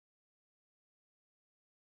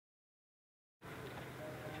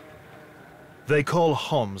They call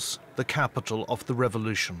Homs the capital of the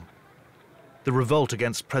revolution. The revolt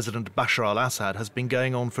against President Bashar al-Assad has been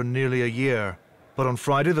going on for nearly a year. But on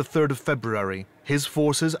Friday, the 3rd of February, his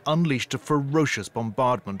forces unleashed a ferocious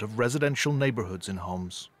bombardment of residential neighborhoods in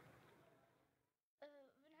Homs.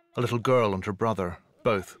 A little girl and her brother,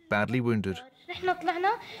 both badly wounded. نحن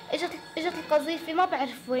طلعنا اجت القذيفة ما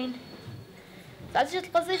بعرف وين. اجت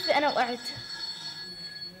القذيفة انا وقعت.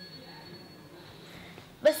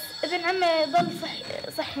 بس ابن عمي ضل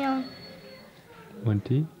صحيان.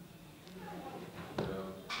 وانتي؟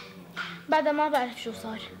 بعدها ما بعرف شو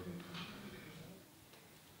صار.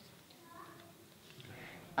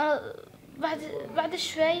 أنا بعد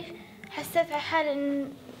شوي حسيت على حالي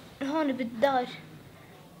إن هون بالدار.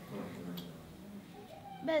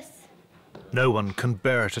 بس. No one can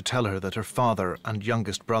bear to tell her that her father and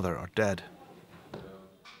youngest brother are dead.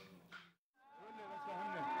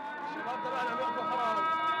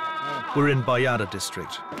 We're in Bayada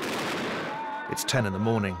district. It's 10 in the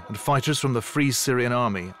morning, and fighters from the Free Syrian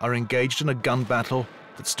Army are engaged in a gun battle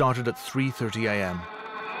that started at 3:30 a.m.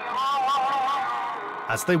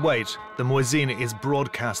 As they wait, the muezzin is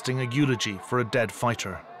broadcasting a eulogy for a dead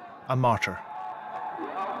fighter, a martyr.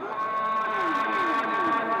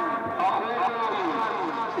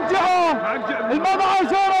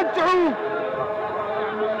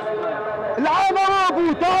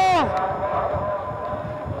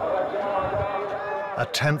 A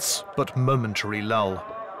tense but momentary lull.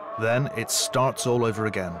 Then it starts all over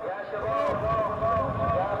again.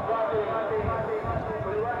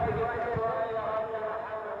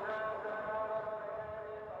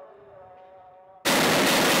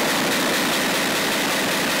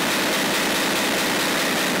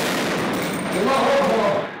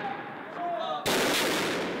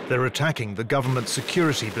 They're attacking the government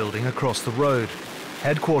security building across the road,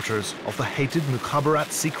 headquarters of the hated Mukhabarat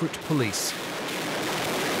secret police.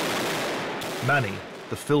 Mani,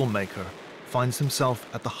 the filmmaker, finds himself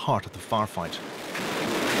at the heart of the firefight.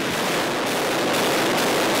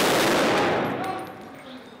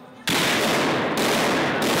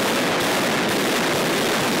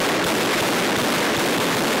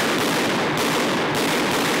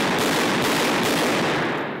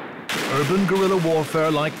 Urban guerrilla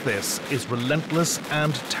warfare like this is relentless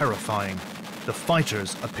and terrifying. The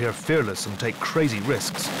fighters appear fearless and take crazy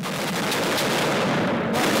risks.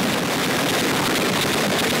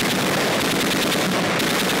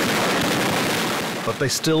 But they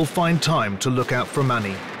still find time to look out for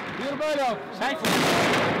Mani.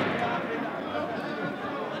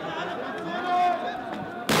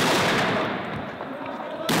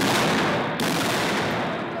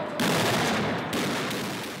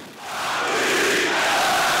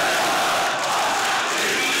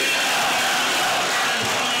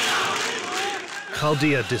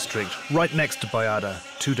 Chaldea district, right next to Bayada,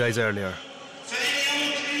 2 days earlier.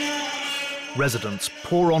 Residents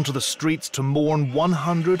pour onto the streets to mourn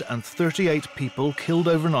 138 people killed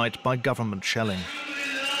overnight by government shelling.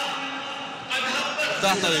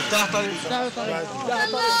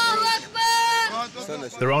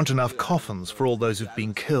 There aren't enough coffins for all those who've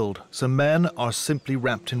been killed, so men are simply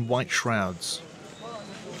wrapped in white shrouds.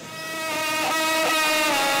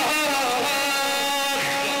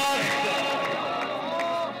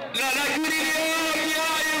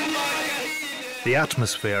 The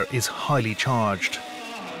atmosphere is highly charged.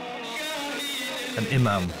 An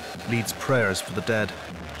imam leads prayers for the dead.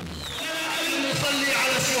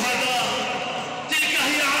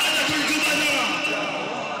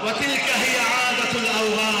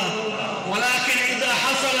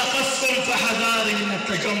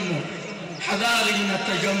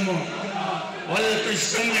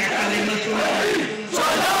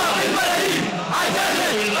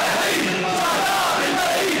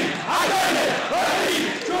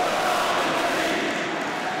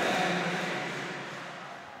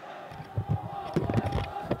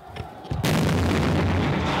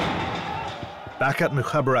 Back at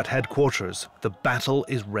Mukhabarat headquarters, the battle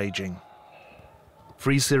is raging.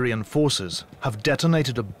 Free Syrian forces have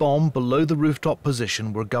detonated a bomb below the rooftop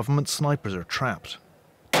position where government snipers are trapped.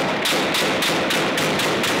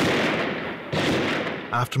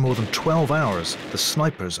 After more than 12 hours, the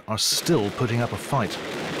snipers are still putting up a fight.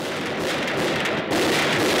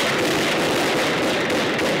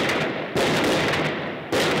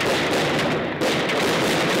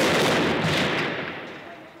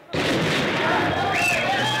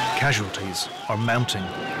 Casualties are mounting.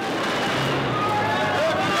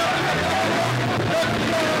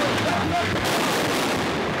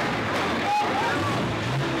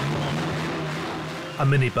 A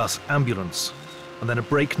minibus ambulance, and then a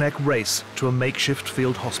breakneck race to a makeshift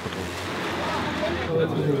field hospital.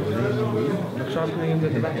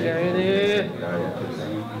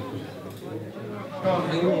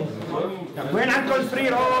 وين عندكم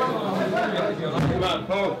السرير هون؟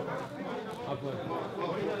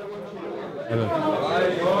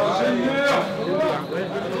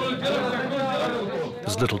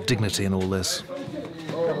 There's little dignity in all this.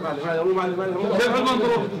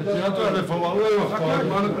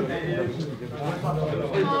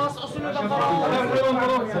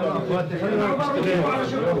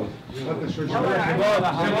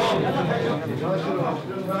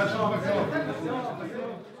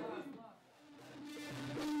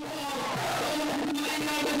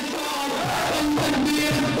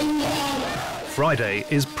 Friday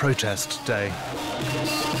is protest day.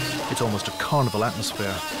 It's almost a carnival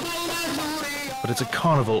atmosphere. But it's a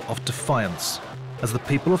carnival of defiance as the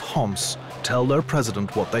people of Homs tell their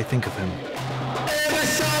president what they think of him.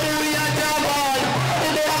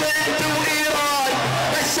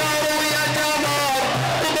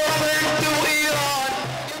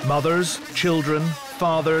 Mothers, children,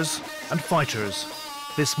 fathers, and fighters.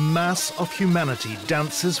 This mass of humanity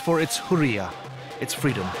dances for its hurriya, its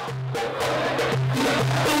freedom.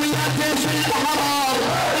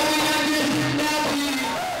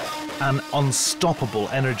 An unstoppable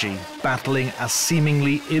energy battling a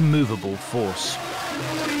seemingly immovable force.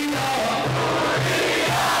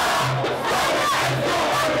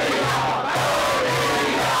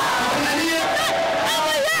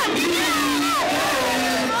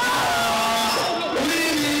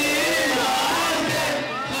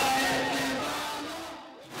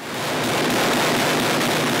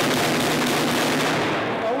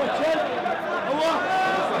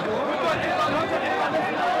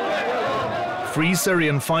 Free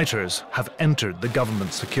Syrian fighters have entered the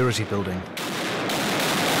government security building.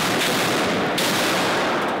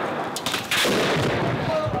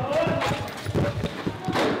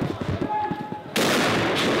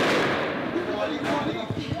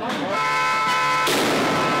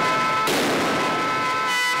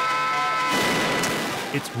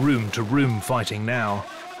 It's room-to-room fighting now,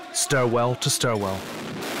 stairwell to stairwell.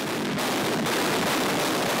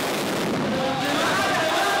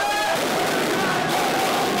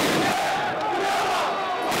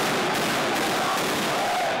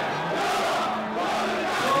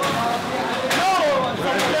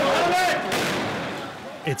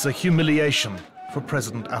 It's a humiliation for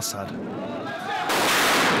President Assad.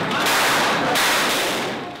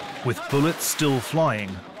 With bullets still flying,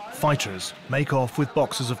 fighters make off with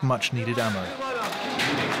boxes of much-needed ammo.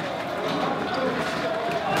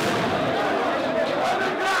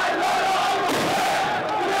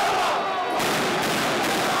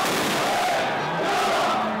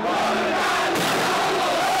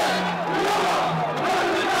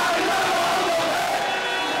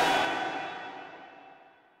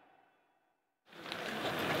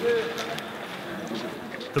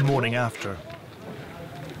 The morning after.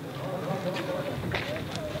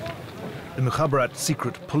 The Mukhabarat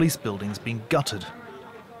secret police building's been gutted,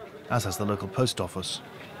 as has the local post office.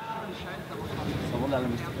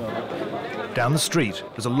 Down the street,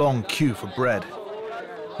 there's a long queue for bread.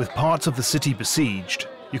 With parts of the city besieged,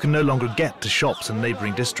 you can no longer get to shops in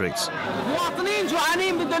neighbouring districts.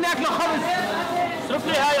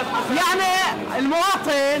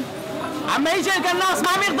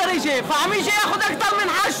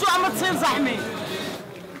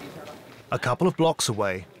 A couple of blocks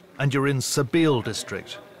away, and you're in Sabil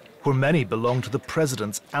district, where many belong to the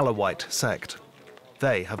president's Alawite sect.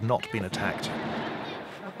 They have not been attacked.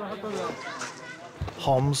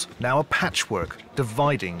 Homs, now a patchwork,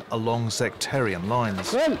 dividing along sectarian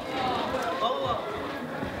lines.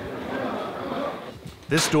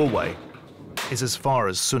 This doorway is as far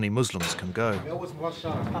as Sunni Muslims can go.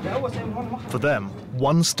 For them,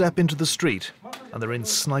 one step into the street and they're in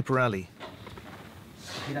Sniper Alley.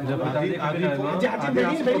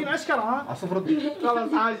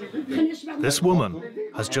 This woman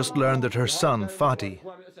has just learned that her son, Fadi,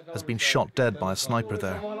 has been shot dead by a sniper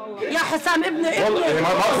there.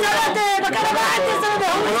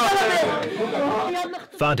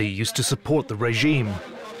 Fadi used to support the regime.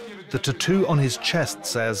 The tattoo on his chest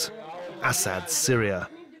says, Assad, Syria.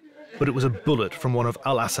 But it was a bullet from one of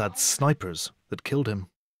al-Assad's snipers that killed him.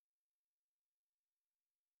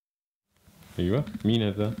 ايوه مين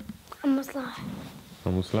هذا؟ أم صلاح.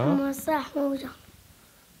 أم صلاح؟ أم صلاح موجود.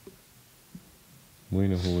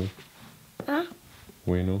 وينه هو؟ ها؟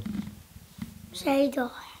 وينه؟ شهيد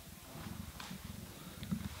واحد.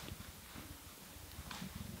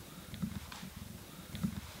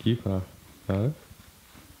 كيف تعرف؟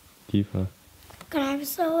 كيف؟ كان عم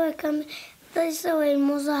يسوي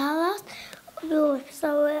المظاهرات بيروح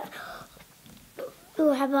يسوي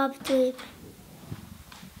بيروح باب طيب.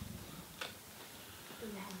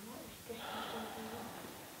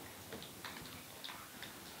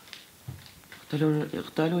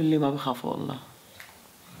 يقتلوا اللي ما بخافوا الله.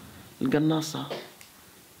 القناصة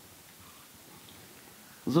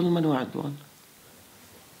ظلما وعدوان.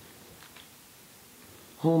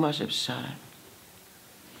 هو ماشي بالشارع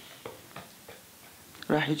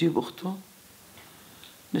راح يجيب أخته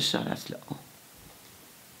من الشارع سلقه.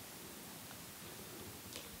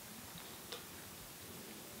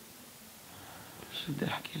 شو بدي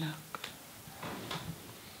أحكي لها؟